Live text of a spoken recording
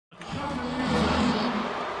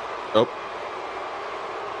Oh.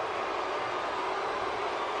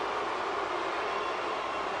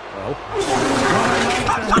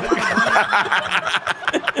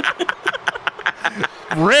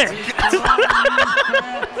 Rick!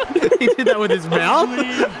 He did that with his mouth?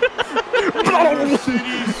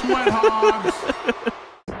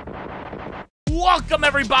 Welcome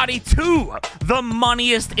everybody to the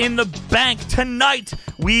Moneyest in the Bank. Tonight,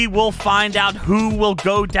 we will find out who will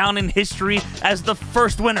go down in history as the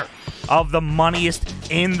first winner of the Moneyest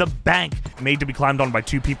in the Bank. Made to be climbed on by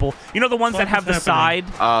two people. You know the ones that have the side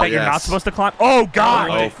that you're not supposed to climb? Oh, God!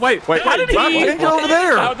 Oh, wait. How did he get over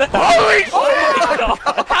there? Holy shit!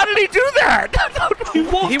 How did he do that? He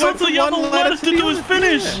walked up the other ladder to do his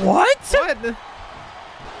finish. What? What?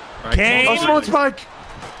 Kane? Oh, someone spike.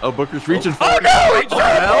 Oh, Booker's reaching for Oh, it. no! He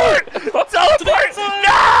teleport! Teleport!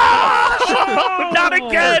 No! Not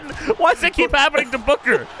again! Why does it keep happening to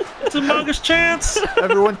Booker? It's Among Us chance.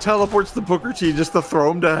 Everyone teleports to Booker T just to throw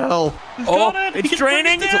him to hell. He's got it. It's He can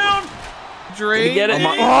draining. bring it down. Drain. Did he get it?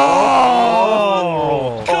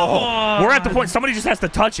 Oh! Come on. We're at the point. Somebody just has to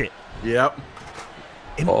touch it. Yep.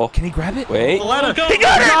 Oh. Can he grab it? Wait. The ladder. He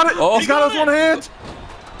got it! Oh. He's got his one hand.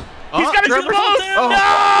 He's got it too Trevor. close! Oh.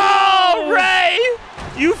 No! Ray!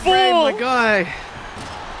 You fool! Ray, my guy.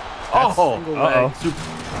 Oh.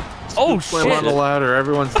 Oh, Slam on the shit. ladder.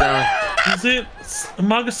 Everyone's down. Is it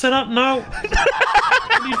Among Us set up? No.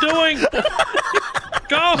 What are you doing?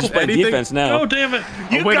 Go. Playing defense now. Go, damn it.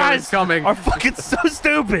 You winner guys is coming. are fucking so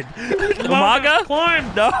stupid. Umaga?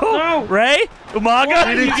 Climb. No. No. Ray? Umaga?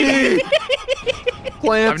 DDT.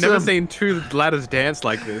 Plants I've never him. seen two ladders dance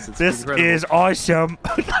like this. It's This incredible. is awesome.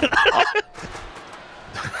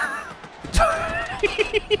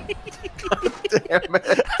 Damn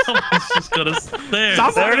it. Someone's just got us there.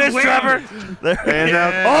 There it is, Trevor. There it And is.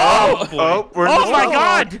 out. Oh! We're in Oh the my stun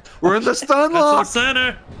God! lock. We're in the stun That's the lock.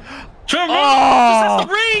 center. Trevor, Oh. just has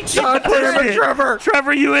to reach. God damn it, Trevor.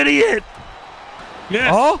 Trevor, you idiot!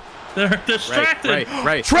 Yes. Oh! They're distracted.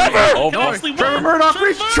 Right. Trevor! Oh, Ghostly Trevor one. Murdoch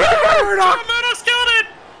reached. Trevor Murdoch! Trevor Murdoch's got it.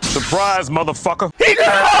 Surprise, motherfucker. He did it!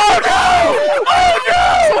 Oh no! Oh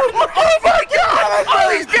no! Oh my God! Oh,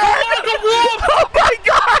 he's dead! Oh my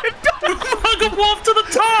God! Mugger Wolf to the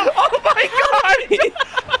top. Oh my God!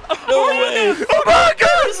 No way. Oh my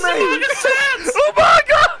God! This is Mugger's chance. Oh my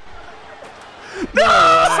God!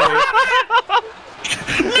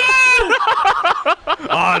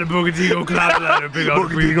 Ah, the Booker T go climb the ladder. Big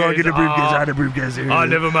old You gotta get a briefcase out of the briefcase here. Oh,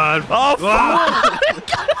 never mind. Oh, fuck!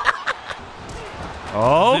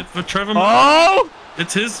 Oh! Is it for Trevor Murdoch? Oh!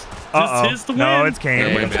 It's his. Uh-oh. It's his to win. No, it's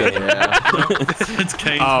Kane. It's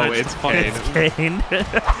Kane. Oh, it's Kane. It's Kane.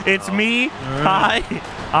 It's me. Hi.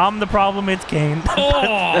 I'm the problem. It's Kane.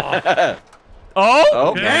 Oh, Oh!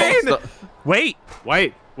 Oh, Kane. Wait.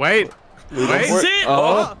 Wait. this is it.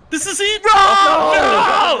 Oh. This is it.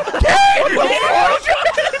 No! Kane!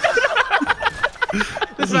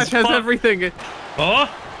 This match has fun. everything. Oh,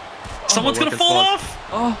 someone's gonna working fall spot. off.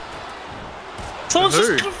 Oh. Someone's Who?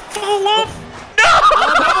 just gonna fall off.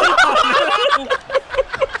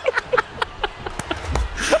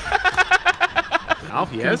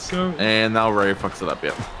 Alf, yes. And now Ray fucks it up.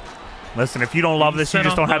 Yep. Listen, if you don't love this, you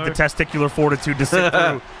just don't have the testicular fortitude to sit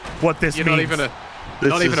through what this You're means.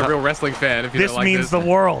 not even a real wrestling fan if you This don't like means this. the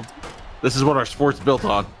world. This is what our sport's built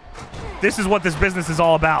on. This is what this business is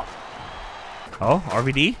all about. Oh,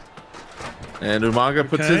 RVD? And Umaga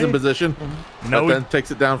puts his in position, No. but then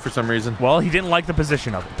takes it down for some reason. Well, he didn't like the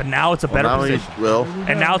position of it, but now it's a better now position. he will.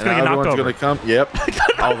 And now it's And going to get knocked everyone's over. gonna come. Yep.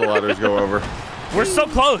 All the ladders go over. We're so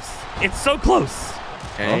close. It's so close.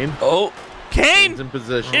 Kane. Oh. Kane Kane's in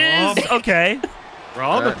position. is okay.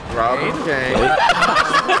 Rob? Rob Kane.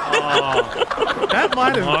 That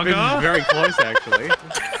might have Umaga? been very close, actually.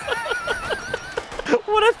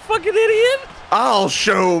 What a fucking idiot. I'll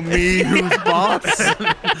show me who's boss.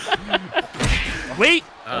 Wait.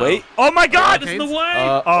 Wait. Oh my God. Get in the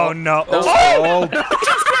way. Oh no. Oh, Oh! Grab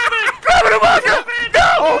it, Umaga! No!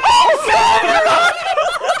 Oh,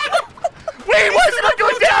 wait, why is it not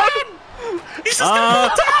going down? He's just gonna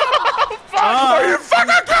fall down. Are you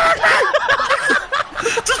fucking kidding me?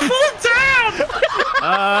 Just pull him down.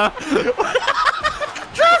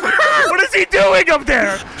 What is he doing up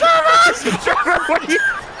there? Trevor, what is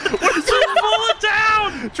Just pull it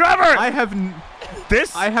down. Trevor! I have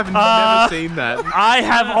never seen that. I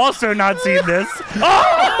have also not seen this.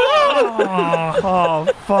 Oh,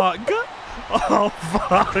 fuck. Oh,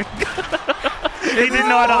 fuck. He didn't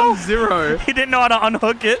know how to... Zero. He didn't know how to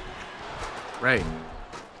unhook it. Ray.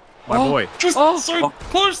 My boy. Just so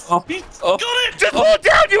close. He got it. Just pull it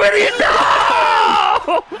down, you idiot!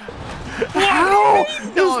 No!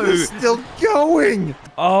 Is this still going?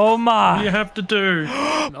 Oh What do my. you have to do?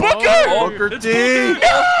 Booker! Booker T.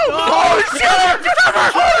 Oh shit!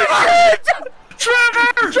 Holy shit!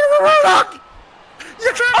 Trevor! Trevor Murdoch!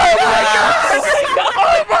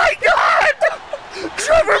 Oh my god!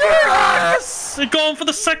 Trevor Murdoch! They're going for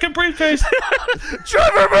the second briefcase.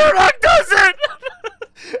 Trevor Murdoch does it!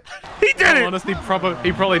 He did it! Honestly, he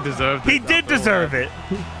probably deserved it. He did deserve it.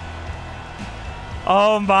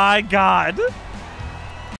 Oh my god.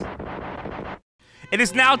 It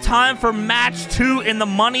is now time for match 2 in the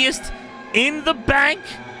Moneyest in the Bank.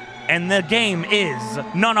 And the game is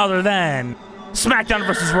none other than SmackDown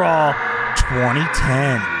vs. Raw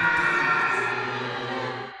 2010.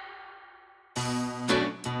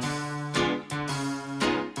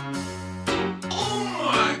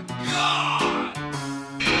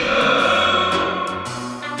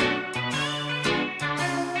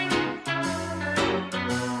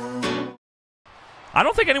 I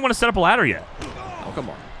don't think anyone has set up a ladder yet. Oh, come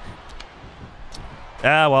on.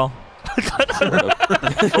 Ah, well.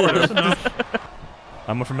 Close enough.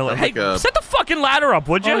 I'm unfamiliar. Sounds Hey, like a- set the fucking ladder up,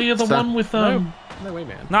 would you? Oh, you're the one with No way,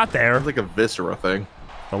 man. Not there. Sounds like a viscera thing.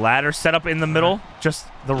 The ladder set up in the middle, just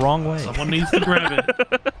the wrong way. Someone needs to grab it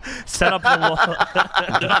Set up the wall.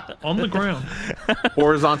 on the ground.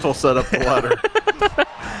 Horizontal setup the ladder.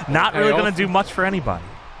 Not really Hey, gonna off. do much for anybody.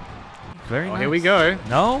 Very Oh, nice. here we go.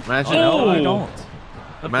 No? Imagine- No, I Oh. don't.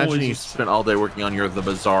 Imagine always you is- spent all day working on the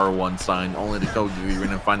Bizarre One sign, only to go to the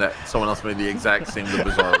arena and find that someone else made the exact same The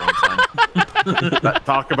Bizarre One sign.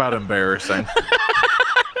 Talk about embarrassing.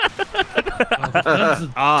 That's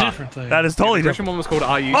a different thing. That is totally The Russian different. one was called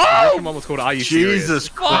Are You? Oh! The Russian one was called Are You Serious? Jesus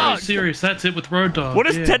Oh, Christ. serious. That's it with Road Dogg. What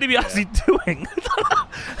is yeah. Ted DiBiase doing?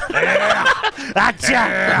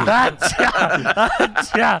 Acha!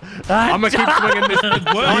 I'm gonna keep swinging this.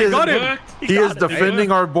 I got him. He is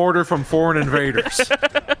defending our border from foreign invaders.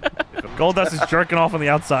 Goldust is jerking off on the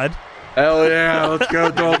outside. Hell yeah, let's go,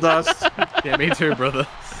 Goldust. Yeah, me too, brother.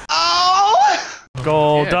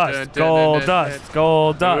 Goldust, Goldust,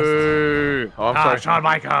 Goldust. Ooh. Oh, I'm sorry.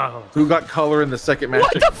 Michaels. Who got color in the second match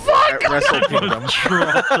What the fuck? at Wrestle Kingdom?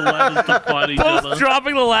 Drop the ladders to fight each Both other.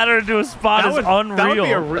 dropping the ladder into a spot is unreal.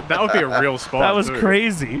 That would be a real spot. That was too.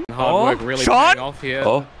 crazy. Hard work really Sean? paying off here.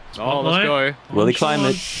 Oh, Oh, let's go. will he climb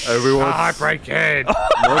it? Everyone. Breaking.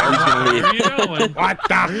 Morgan's gonna Where leave. are you going? What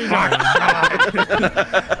the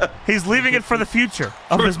fuck? He's leaving it for the future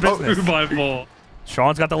of his business. 2x4.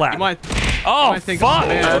 Sean's got the ladder. You might Oh, might think fuck! I'm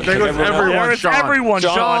there. I think it was everyone, There it's Sean. everyone,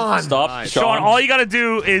 Sean. Stop. Nice. Sean, all you gotta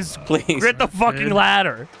do is Please. grit the fucking Ted.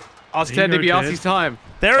 ladder. Oh, it's Ted Here you go, DiBiase's Ted. time.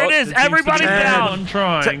 There Oh, it is. It seems to Everybody's be down. everyone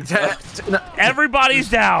trying. Everybody's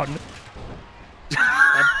down.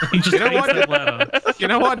 He just You know hates what? that ladder. You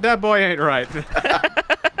know what? That boy ain't right.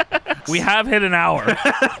 We have hit an hour,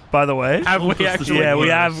 by the way. Have we This is actually? Yeah, we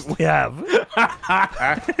worst. have.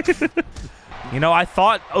 You know, I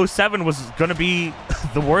thought 07 was gonna be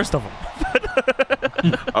the worst of them.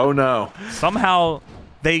 Oh no. Somehow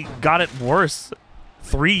they got it worse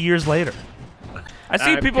 3 years later. I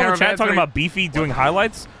see people in the chat talking about Beefy doing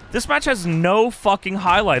highlights. This match has no fucking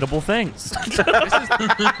highlightable things.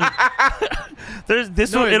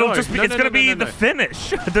 It's gonna be the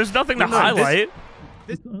finish. There's nothing to highlight.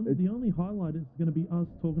 The only highlight is going to be us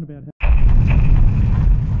talking about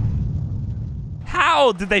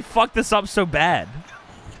How did they fuck this up so bad?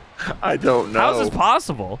 I don't know. How is this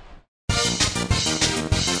possible?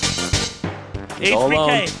 all alone.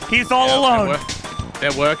 HBK, he's all alone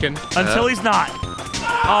They're working. until he's not. Okay.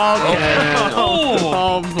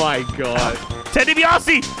 Oh my god. Ted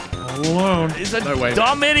DiBiase alone. is a No way,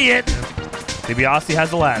 dumb idiot. DiBiase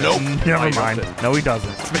has a ladder. Nope. Never he mind. dropped No, he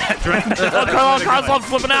doesn't. Oh, Carl Kozlov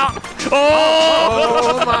flipping out.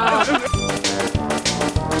 Oh! Oh my.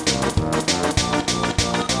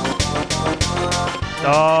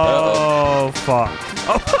 Oh, fuck.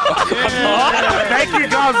 Oh. Thank you,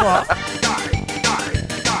 Kozlov.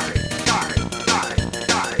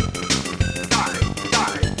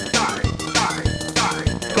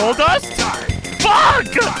 Goldust? Fuck!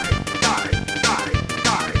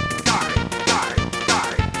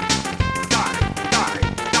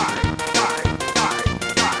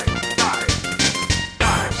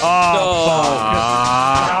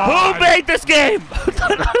 Who made this game?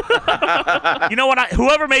 You know what?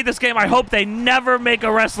 Whoever made this game, I hope they never make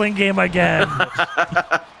a wrestling game again.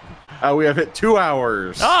 We have hit 2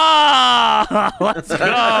 hours. Ah! Let's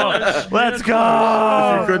go! Let's If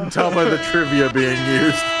go! you couldn't tell by the trivia being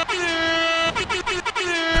used.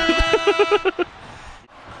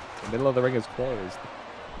 The middle of the ring is closed.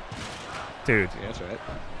 Dude, Yeah, that's right.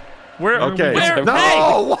 we're Okay. Where,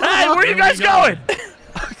 No! hey, where are you guys going?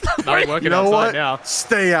 Not working You know outside what? now.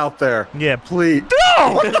 Stay out there. Yeah. Please.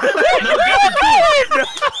 No! What are you doing?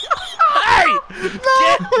 Hey!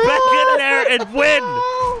 Get back in there and win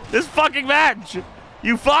this fucking match.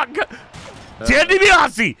 You fuck. Ted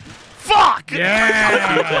DiBiase. Fuck.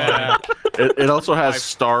 Yeah. It also has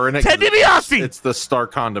star in it. Ted DiBiase. It's the star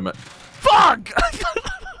condiment. Fuck.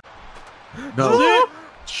 No.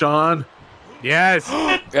 Sean. Yes.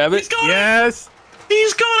 Grab it. Yes.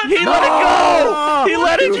 He's got it. He let it go. He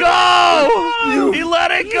let it go. He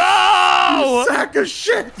let it go. Sack of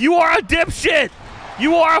shit. You are a dipshit.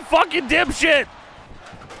 You are a fucking dipshit.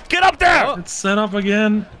 Get up there. It's set up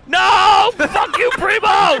again. No. Fuck you, Primo.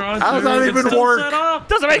 How does that even work?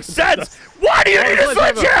 Doesn't make sense. Why do you need a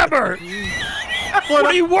sledgehammer? What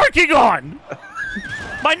are you working on?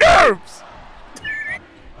 My nerves.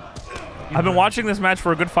 I've been watching this match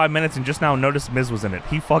for a good 5 minutes and just now noticed Miz was in it.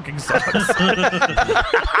 He fucking sucks. People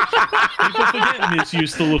forgetting Miz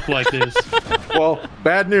used to look like this. Well,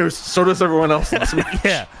 bad news. So does everyone else in this match.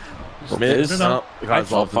 Yeah. Miz. Oh, guys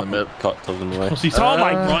Oh, off in the mid. cut them away. Oh, see, Oh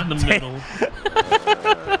my right in the middle.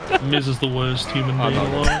 Miz is the worst human being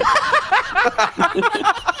alive.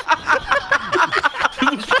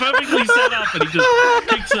 It was perfectly set up and he just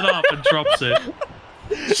picks it up and drops it.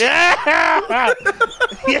 Yeah.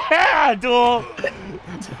 Yeah, duel.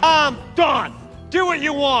 I'm done. Do what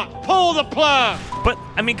you want. Pull the plug. But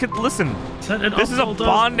I mean, listen. Set it This up, is a Bulldozer.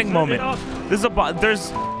 bonding Set it moment. up. This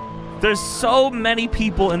is there's so many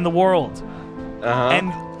people in the world,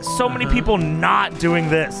 and so many people not doing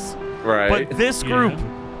this. Right. But this group,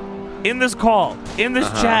 in this call, in this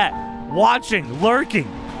chat, watching, lurking,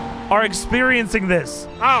 are experiencing this.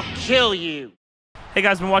 I'll kill you. Hey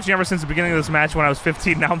guys, been watching ever since the beginning of this match when I was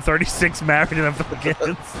 15. Now I'm 36, married, and have 3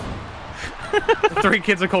 kids. The 3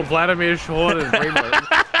 kids are called Vladimir, Sean, and Rainbow.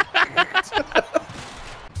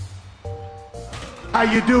 How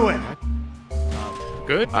you doing?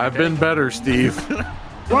 Good. I've been better, Steve.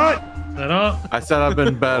 What? Set up. I said I've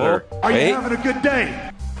been better. Are you Hey. having a good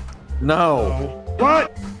day? No.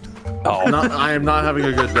 What? I am not having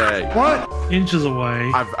a good day. What? Inches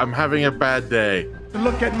away. I'm having a bad day.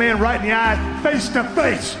 Look that man right in the eye, face to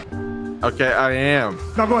face. Okay, I am.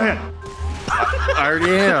 Now go ahead. I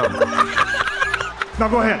already am. Now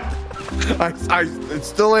go ahead. I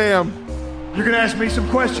still am. You're gonna ask me some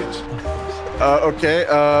questions. Okay,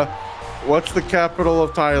 what's the capital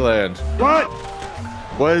of Thailand? What?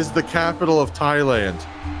 What is the capital of Thailand?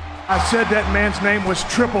 I said that man's name was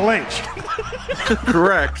Triple H.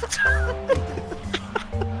 Correct.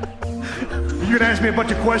 You're gonna ask me a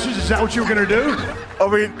bunch of questions? Is that what you were gonna do? I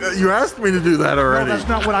mean, you asked me to do that No, already. that's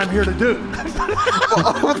not what I'm here to do.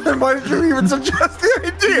 Well, then why did you even suggest the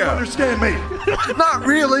You idea? understand me? Not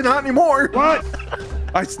really, not anymore. What?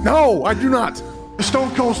 No, I do not.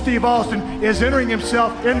 Stone Cold Steve Austin is entering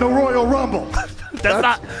himself in the Royal Rumble.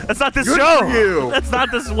 That's not this good show. for you. That's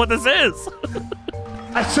not this what this is.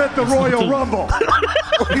 I said the Royal Rumble.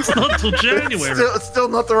 It's not till January. It's still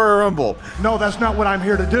not the Royal Rumble. No, that's not what I'm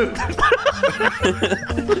here to do.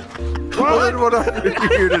 Well, then what are you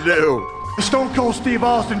here to do? Stone Cold Steve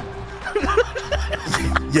Austin.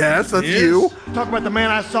 Yes, that's you. Talk about the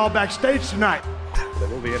man I saw backstage tonight.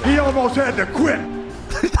 He almost had to quit.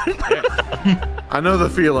 I know the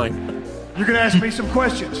feeling. You're gonna ask me some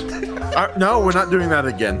questions. No, we're not doing that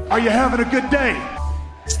again. Are you having a good day,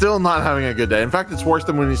 Still not having a good day. In fact, it's worse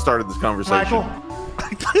than when we started this conversation. Michael?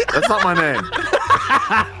 That's not my name.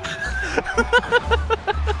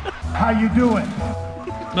 How you doing?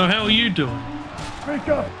 No, how are you doing? Speak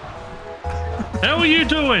up. How are you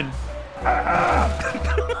doing?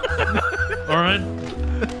 All right.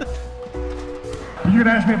 You're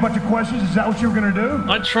gonna ask me a bunch of questions? Is that what you were gonna do?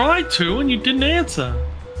 I tried to, and you didn't answer.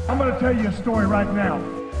 I'm gonna tell you a story right now.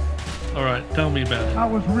 All right, tell me about it. I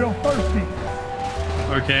was real thirsty,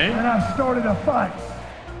 Okay. and I started a fight.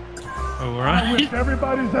 All I right. whipped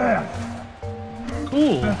everybody's ass.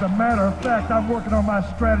 Cool. As a matter of fact, I'm working on my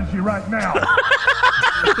strategy right now.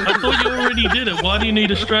 I thought you already did it. Why do you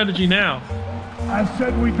need a strategy now? I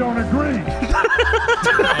said we don't agree.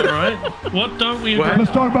 All right. What don't we agree?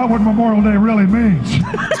 Let's talk about what Memorial Day really means.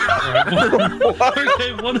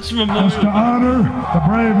 Okay, what is It's to Memorial? honor the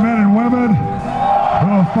brave men and women who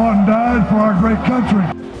have fought and died for our great country.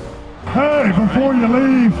 Hey, before you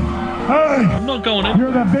leave, hey, I'm not going in.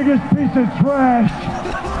 you're the biggest piece of trash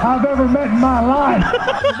I've ever met in my life.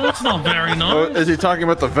 That's not very Oh, nice. is he talking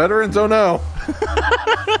about the veterans? Oh no.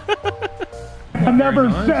 I never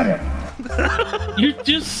said it. You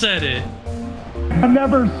just said it. I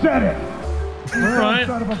never said it. All right.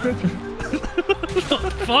 Son of a bitch.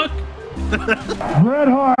 Fuck. Bret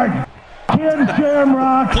Hart, Ken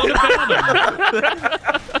Shamrock. What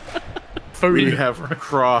about him? We have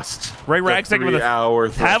crossed Ray the Rag's taking with 3 hour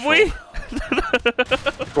Have we?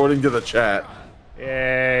 According to the chat.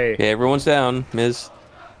 Yay. Okay, everyone's down. Miz.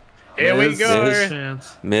 Here we Miz. go. Miz.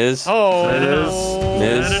 Chance. Miz. Oh,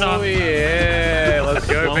 Miz. Set it up. yeah. Let's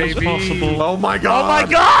go, As long as baby. possible. Oh my Oh god!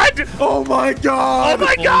 my god! Oh my god! Oh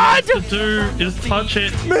my All god! he has to do is touch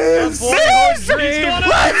it. Miz! Miz!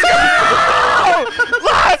 Let's go!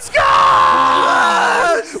 Let's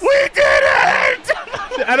go! We did it!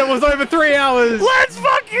 And it was over 3 hours. Let's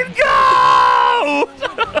fucking go!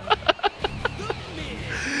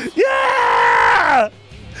 Yeah!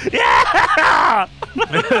 Yeah!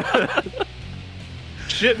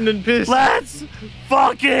 Shitting and pissed. Let's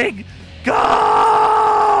fucking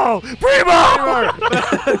go! Primo!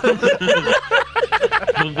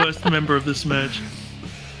 The worst member of this match.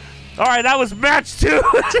 All right, that was match 2.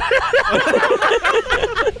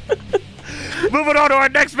 Moving on to our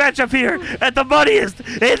next matchup here at the Moneyest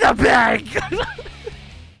in the Bank.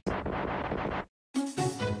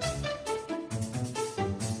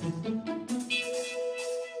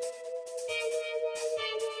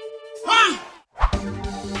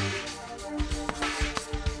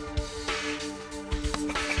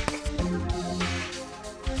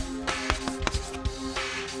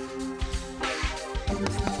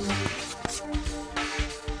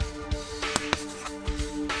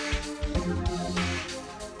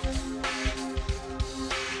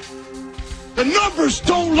 The numbers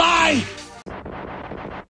don't lie!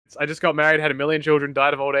 I just got married, had a million children,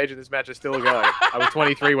 died of old age, and this match is still going. I was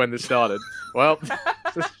 23 when this started. Well,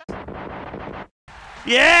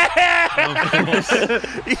 Yeah! Of course.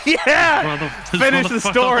 Yeah! This Finish the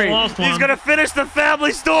motherfucker story. lost He's one. gonna finish the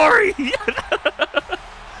family story.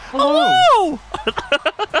 Hello. Hello!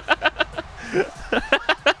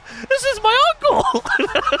 This is my uncle.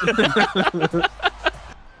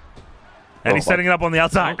 And he's setting it up on the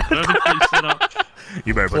outside. Perfectly set up.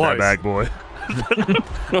 You better put Twice. that back, boy.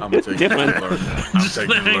 I'm taking you to Just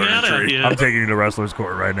hang out out here. I'm taking you to wrestler's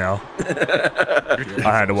court right now. I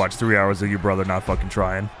had to watch 3 hours of your brother not fucking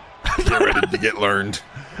trying. Get ready to get learned.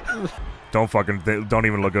 Don't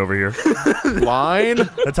even look over here. Line.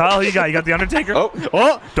 That's all you got. You got the Undertaker?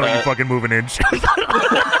 Oh. Don't you fucking move an inch.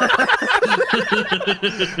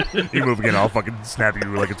 You move again, I'll fucking snap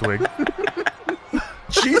you like a twig.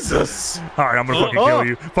 Jesus. Alright, I'm gonna fucking kill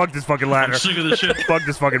you. Fuck this fucking ladder. I'm sick of this shit. Fuck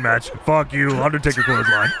this fucking match. Fuck you. Undertaker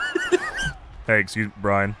clothesline. Hey,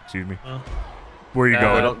 Brian. Excuse me. Where are you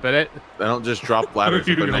going? They don't just drop ladders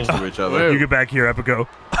and put next to each other. You get back here, Epico.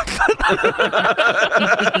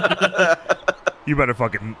 You better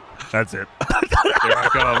fucking... That's it. Here I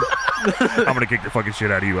come. I'm gonna kick the fucking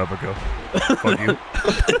shit out of you, Epico. Fuck you.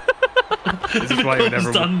 This is why you never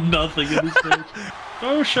He's done nothing in this match.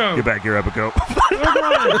 Go show. Get back here, Epico.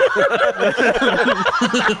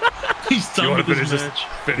 He's done with finish this this? match.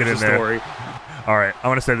 Get in there. Alright, I'm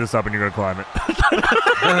gonna set this up and you're gonna climb it.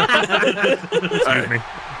 Excuse me.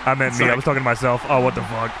 I meant me. I was talking to myself. Oh, what the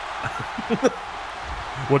fuck?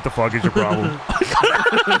 What the fuck is your problem?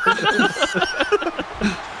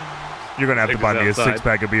 You're gonna have to buy me a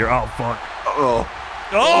 6-pack of beer. Oh, fuck. Oh.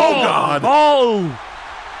 Oh, God. Oh!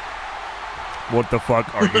 What the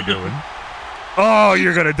fuck are you doing? Oh,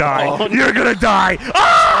 you're gonna die. Oh. You're gonna die.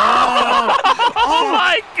 Oh! Oh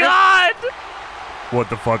my god! What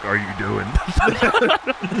the fuck are you doing?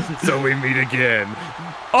 So we meet again.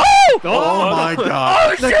 Oh! Oh my god.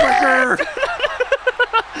 Oh, shit!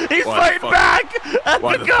 He's fighting back!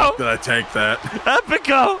 Why the fuck Epico! did I take that?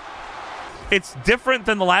 Epico! It's different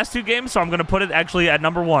than the last 2 games, so I'm gonna put it actually at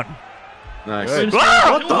number 1. Nice. Good.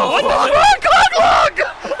 Ah! What the What fuck? the fuck? Look!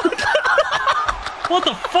 What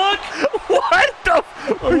the fuck?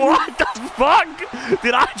 What the fuck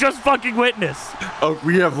did I just fucking witness? Oh,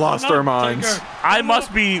 we have lost our minds. I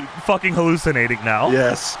must be fucking hallucinating now.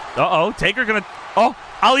 Yes. Uh-oh, Taker gonna... Oh,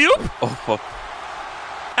 alley-oop? Oh, fuck.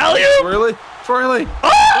 Alley-oop? Really? Really?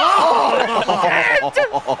 Oh,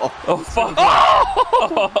 fuck.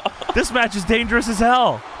 Oh! This match is dangerous as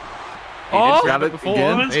hell. Oh, Got it Before.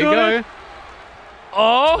 again. There you go.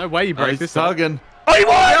 oh, No way you break He's this up. tugging. oh, he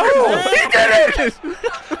won! He did it!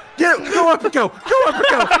 Go up and go. Go up and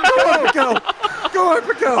go. Go up and go. Go up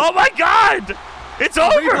and go. Oh my god! It's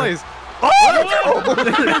over! Replays. Oh!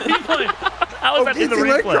 Replay. How is that in the Easy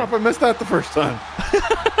leg replay? drop. I missed that the first time.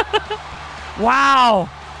 Wow!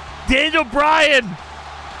 Daniel Bryan,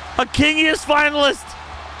 a Kingiest finalist,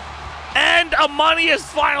 and a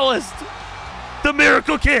Moneyest finalist. The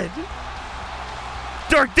Miracle Kid.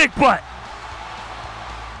 Dirk Dick Butt.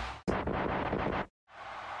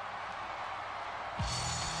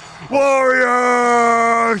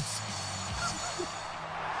 Warriors!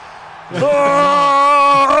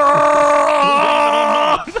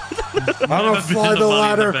 I'm gonna fly the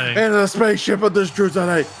ladder into the spaceship of this Drew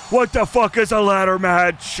tonight. What the fuck is a ladder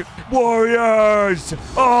match? Warriors!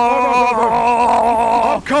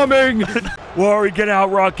 Oh! I'm coming. Warrior, get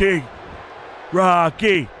out, Rocky.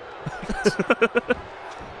 Rocky.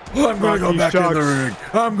 I'm gonna go back in the ring.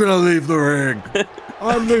 I'm gonna leave the ring.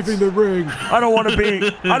 I'm leaving the ring. I don't want to be.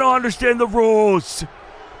 I don't understand the rules.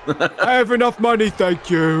 I have enough money, thank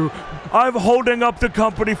you. I'm holding up the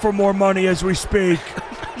company for more money as we speak.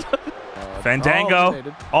 Fandango,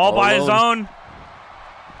 all by his own.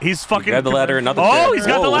 He's fucking. Grab the ladder, not the Oh, chair. he's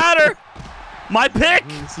got the ladder. My pick.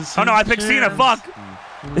 Oh no, I picked Cena. Fuck.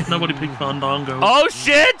 Nobody picked Fandango. Oh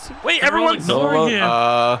shit! Wait, everyone's. ignoring him.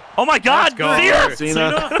 Oh my God, go.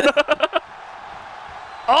 Cena!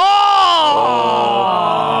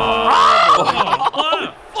 Oh!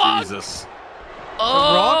 Jesus.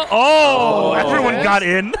 Oh! Everyone got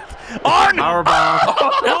in. Arn! Powerbomb.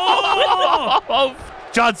 Oh!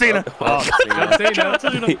 John Cena.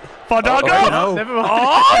 Cena. Fandango. no. Never mind.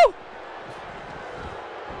 Oh!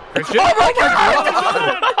 Christian? Oh my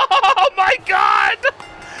God! Oh my God!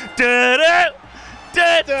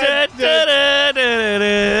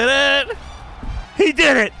 He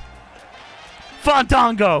did it!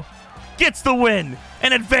 Fandango gets the win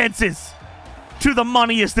and advances to the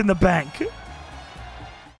moneyest in the bank.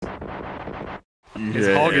 His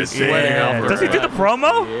hog is sweating over. Does he do the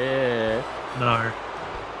promo? Yeah. No.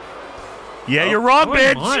 Yeah, you're wrong, Oh, he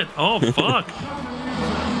bitch. might. Oh, fuck.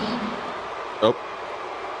 Oh.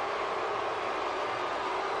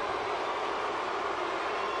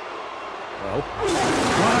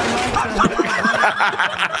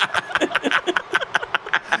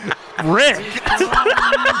 Rick.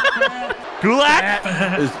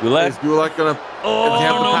 Gulak. Is Gulak gonna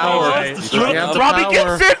have the power? no, Does he have the Robbie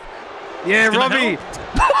power? gets it. Yeah, Robbie.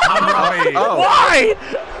 I'm Robbie. Oh. Why?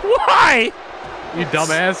 Why? You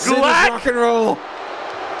dumbass. Sid is Gulak. rock and roll.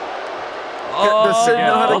 Does Sid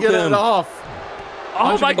know how to get it off?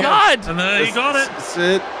 Oh my God. And then he got it.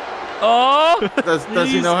 Sid, Oh. does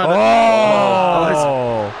he know how to?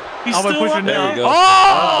 Oh. He's I'm gonna still push up him There down. you go.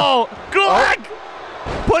 Oh. Gulak.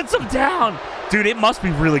 Puts him down. Dude, it must be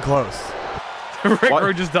really close. Rick What?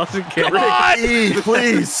 Rude just doesn't care. Come on. E,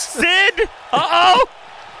 please. Sid. Uh-oh.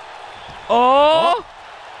 Oh.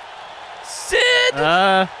 Sid.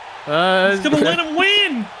 He's He's gonna let him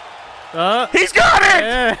win. He's got it.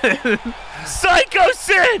 Yeah. Psycho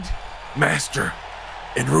Sid. Master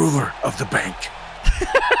and ruler of the bank.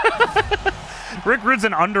 Rick Rude's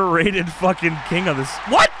an underrated fucking king of this.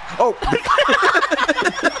 What? Oh.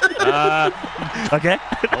 Okay.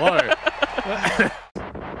 Hello.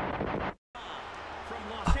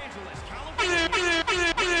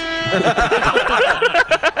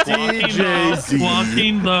 DJ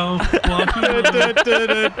Walking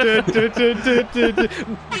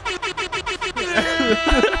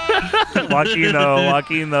though.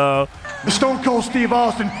 Joaquin though. Stone Cold Steve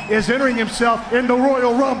Austin is entering himself in the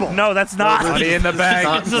Royal Rumble. No, that's not. Money in the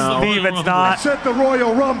bag. Steve, it's not. Set the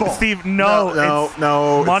Royal Rumble. Steve, no. No,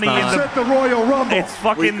 no. Money it's in not. the. Set the Royal Rumble. It's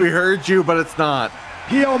fucking. We heard you, but it's not.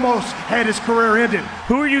 He almost had his career ended.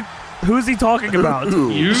 Who are you? Who's he talking about?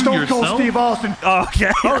 Ooh. You Stone Cold yourself? Steve Austin.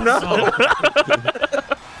 Okay. Oh no.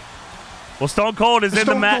 Well, Stone Cold is in the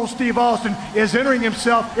Stone match. Cold Steve Austin is entering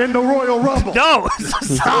himself in the Royal Rumble. No,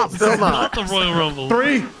 stop. Still Not not. the Royal Rumble.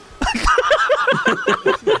 3.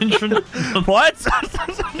 Entrant, What?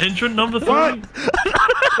 entrant number 3. What?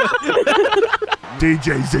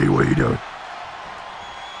 DJ Z, what are you doing?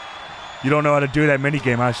 You don't know how to do that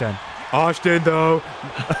minigame, huh, Shen? Austin, though.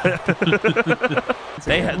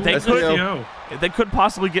 They could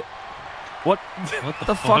possibly get. What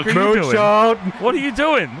the fuck are you doing? Moonshot. What are you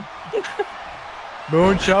doing?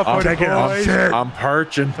 Moonshot for the boys. I'm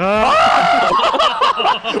perching.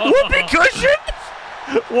 Whoopee cushion?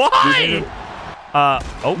 Why? Oh.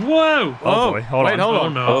 Whoa. Oh boy, hold wait, on. hold Oh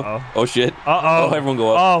on. no. Oh shit. Uh-oh. Oh, everyone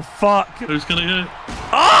go up. Oh, fuck. Who's gonna hit?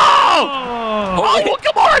 Oh! Oh,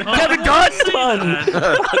 come on! Kevin Dunn!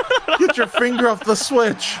 Get your finger off the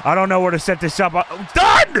switch. I don't know where to set this up.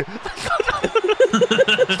 Done!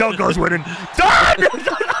 Stone Cold's winning. Done!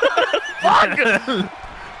 Fuck!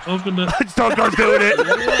 Open the. Stone Cold's doing it.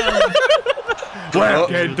 Wham!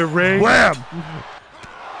 Get in the ring. Wham!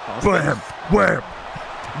 Wham! Wham!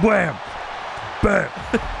 Wham! Bam!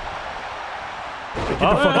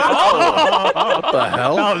 What the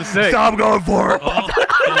hell? That was sick. Stop going for it!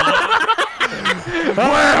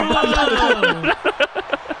 Wham!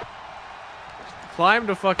 Climb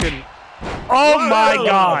to fucking. Oh my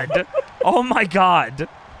god! Oh my god!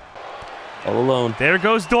 All alone. There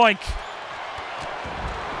goes Doink.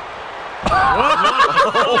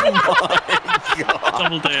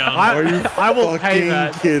 Double down. I will pay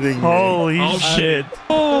that. Kidding me? Holy shit.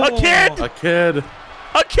 Oh, A kid! A kid.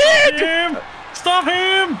 A kid! him! Stop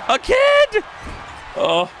him! A kid!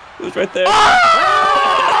 Oh, it was right there.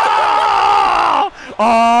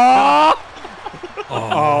 Oh!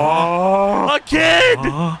 Oh! A kid!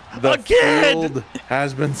 The A kid! field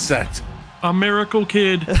has been set. A miracle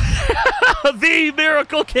kid. The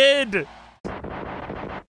Miracle Kid!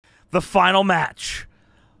 The final match.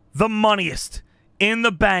 The moneyest in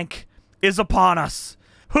the bank is upon us.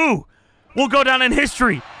 Who will go down in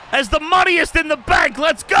history as the moneyest in the bank?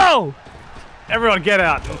 Let's go! Everyone get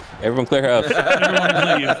out. Everyone clear house.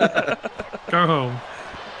 Everyone leave. Go home.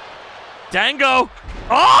 Dango!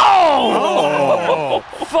 Oh!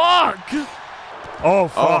 Fuck! Oh,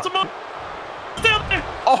 fuck. Down there.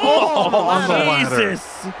 On the ladder.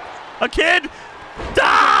 Jesus! A kid!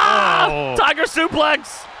 Ah! Oh. Tiger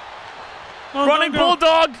suplex! Oh, Running don't go.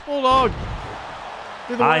 bulldog! Bulldog.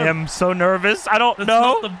 I am so nervous. I don't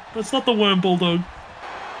know. That's not the worm bulldog.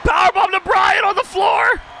 Powerbomb to Brian on the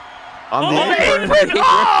floor! On the On the apron. apron!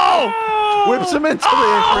 Oh! Whips him into the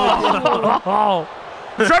apron. Oh!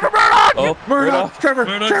 Trevor Murdoch! Oh, Murdoch. Trevor.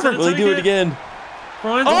 Murdoch's Trevor. gonna Will he take do it again?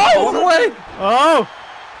 Brian's All the way. Oh.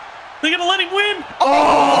 They're gonna let him win.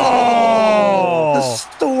 Oh! The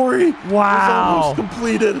story Wow. is almost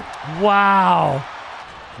completed. Wow.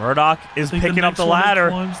 Murdoch is I think picking up next the one ladder.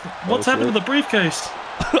 What's happened to the briefcase?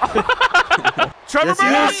 Trevor Yes, he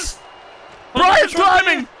Murdoch! is. Brian's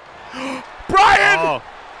climbing! Brian! Oh.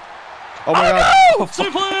 Oh my God. No!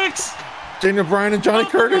 Suplex! Daniel Bryan and Johnny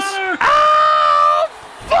Curtis. Ladder. Oh,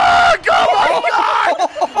 fuck! Oh my God!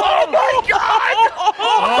 Oh my God!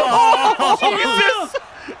 Oh, Jesus!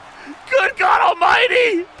 Good God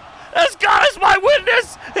Almighty! As God is my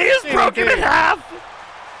witness, he is broken in half.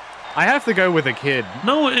 I have to go with a kid.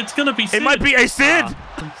 No, it's gonna be Sid. It might be a Sid.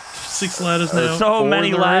 6 ladders now. So Four many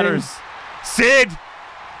in the ladders. Sid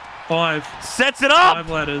 5. sets it up. 5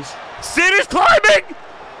 ladders. Sid is climbing.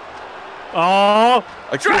 Oh.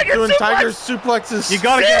 I keep Dragon doing suplex. tiger suplexes. You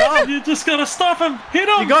gotta get up. You just gotta stop him. Hit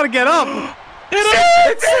him. You gotta get up. hit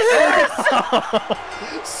him.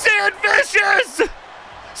 Sid Vicious!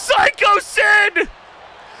 Psycho Sid!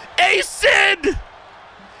 A Sid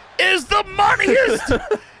is the moneyest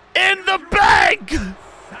in the bank!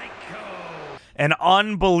 An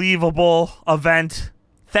unbelievable event.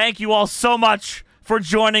 Thank you all so much for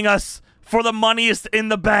joining us for the moneyest in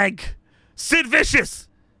the bank. Sid Vicious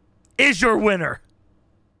is your winner.